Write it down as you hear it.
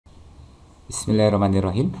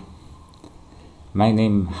Bismillahirrahmanirrahim. My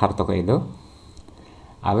name Hartoko Edo.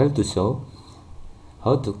 I will to show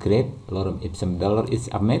how to create Lorem Ipsum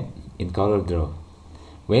 $is in Coreldraw.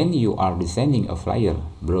 When you are designing a flyer,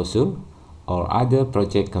 brochure, or other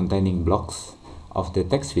project containing blocks of the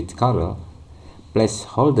text with Corel,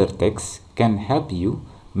 placeholder text can help you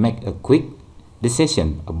make a quick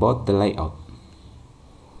decision about the layout.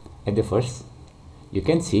 At the first, you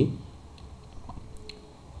can see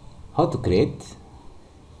how to create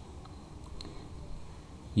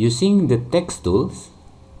using the text tools.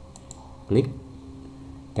 Click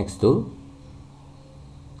text tool,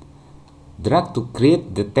 drag to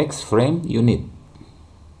create the text frame you need.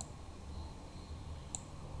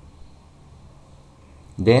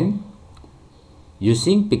 Then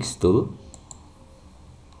using Pix tool,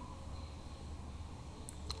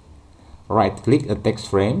 right click a text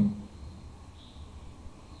frame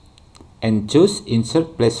and choose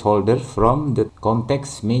Insert Placeholder from the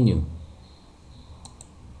context menu.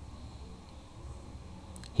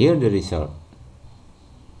 Here the result.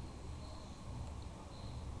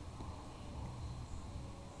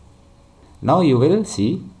 Now you will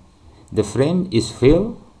see the frame is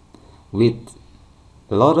filled with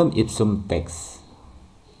Lorem Ipsum text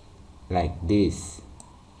like this.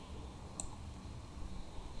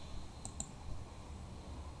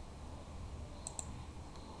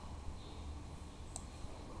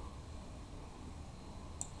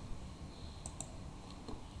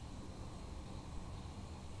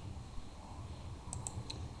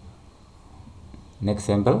 Next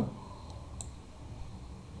sample.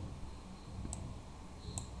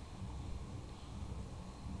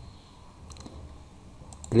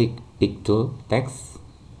 Click Pick Tool Text,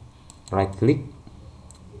 right click,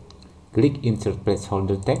 click Insert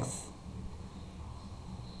Placeholder Text.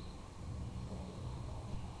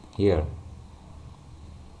 Here.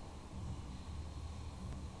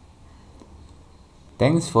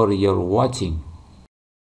 Thanks for your watching.